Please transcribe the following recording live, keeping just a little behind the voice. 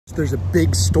There's a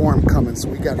big storm coming, so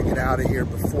we got to get out of here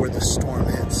before the storm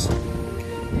hits. So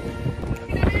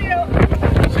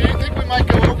you think we might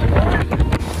go overboard?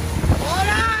 All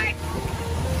right.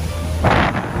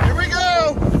 Here we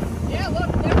go. Yeah,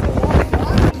 look, that's a long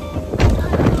line.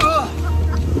 Oh!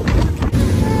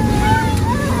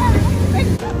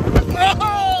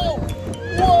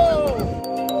 Whoa!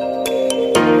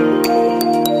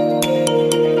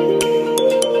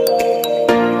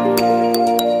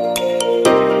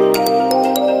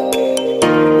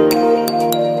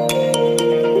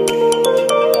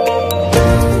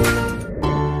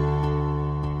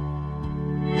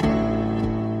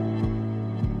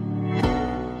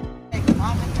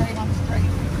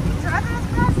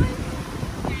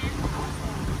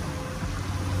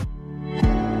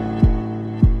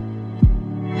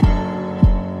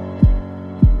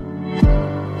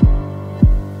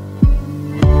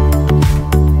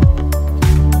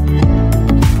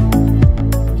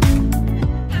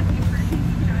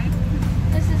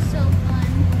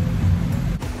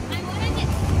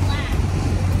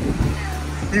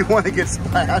 You want to get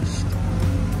splashed?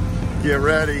 Get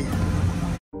ready.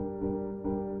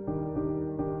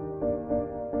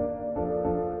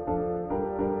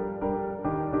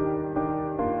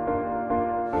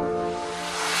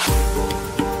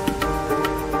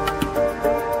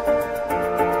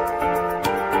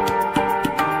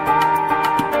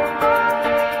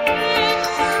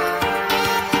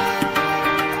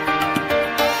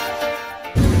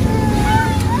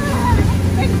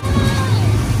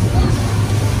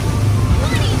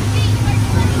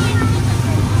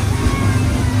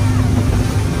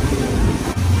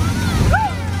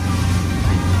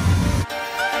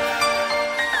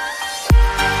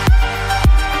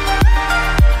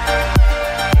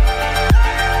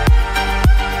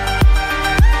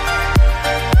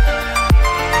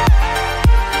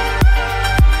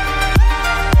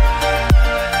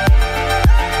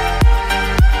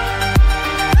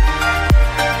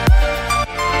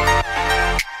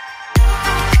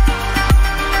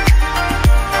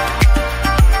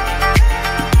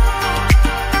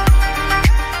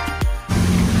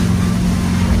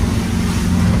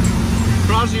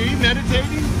 Crosley, are you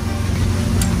meditating?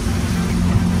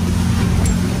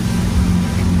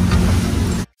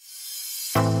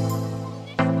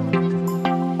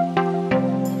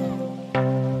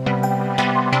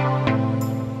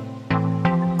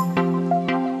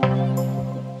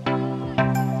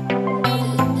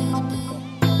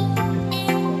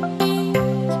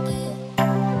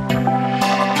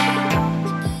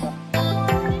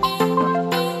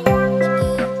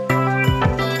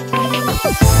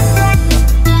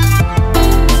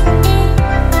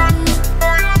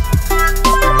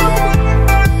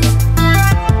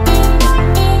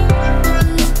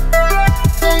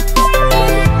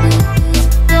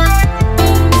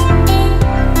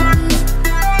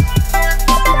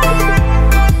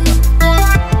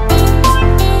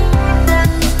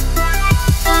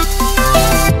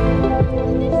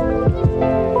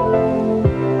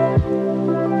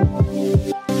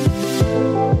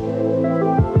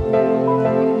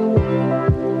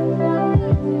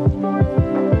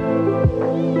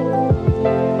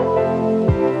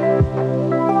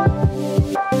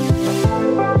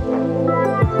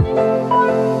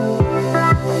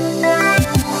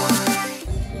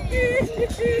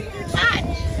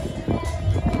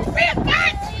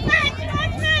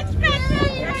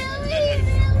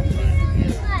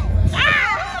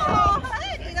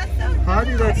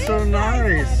 Honey, that's so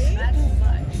nice.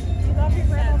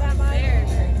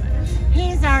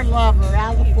 He's our lover.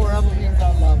 Out of the four of them, he's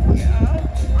our lover.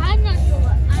 I'm not the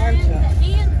lover. I'm the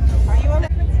animal. Are you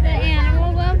The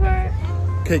animal lover.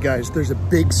 Okay guys, there's a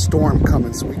big storm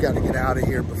coming, so we got to get out of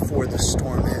here before the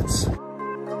storm hits.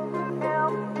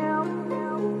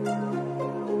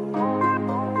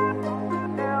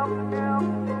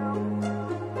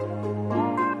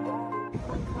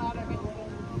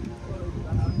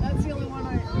 That's the only one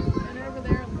and over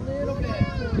there a little bit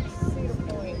towards Cedar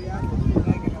Point.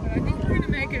 But I think we're gonna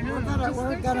make it home.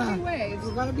 There's gonna be waves.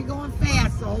 We're gonna be going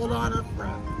fast, so hold on up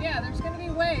front. Yeah, there's gonna be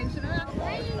waves.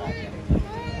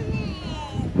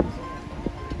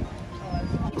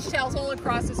 Shells all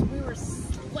across us. We were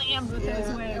slammed with those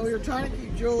waves. And we were trying to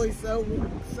keep Julie so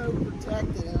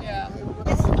protected. Yeah.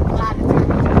 This is the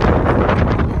latitude. I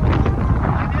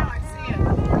know, I see it.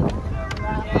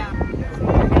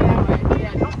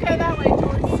 Yeah. Don't go that way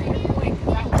towards Cedar Point.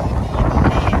 That way.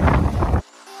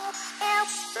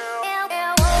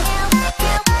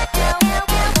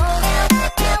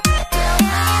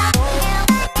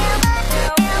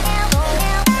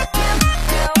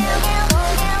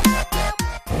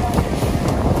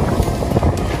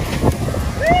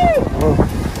 Woo!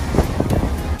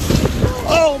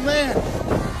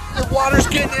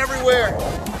 getting everywhere.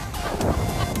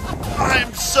 I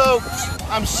am soaked.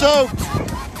 I'm soaked.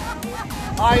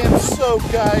 I am soaked,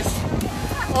 guys.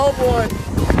 Oh boy.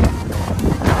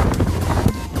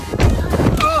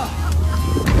 Ugh.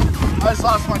 I just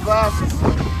lost my glasses.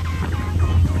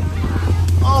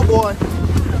 Oh boy.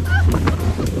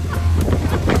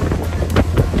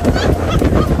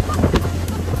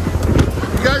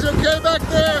 You guys okay back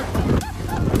there?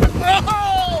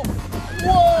 Oh!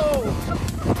 Whoa!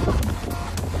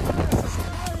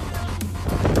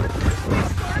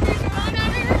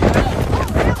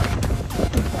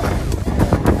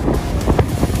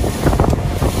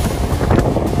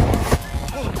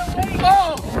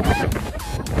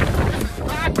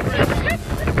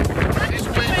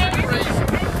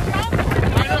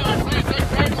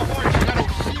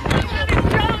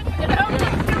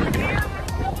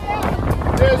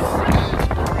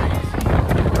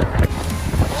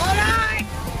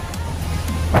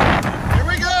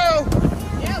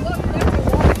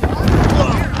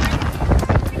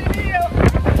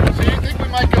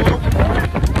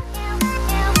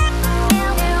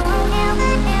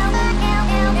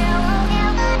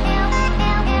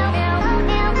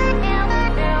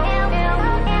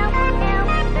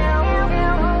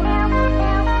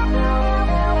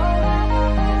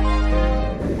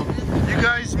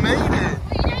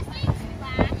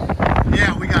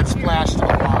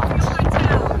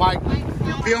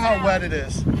 Feel how wet it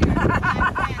is.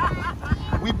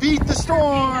 We beat the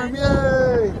storm,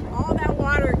 yay! All that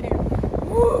water came,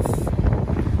 woof.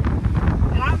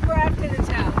 And I'm wrapped in a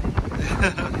towel.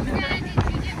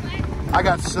 I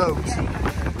got soaked.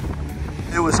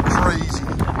 It was crazy.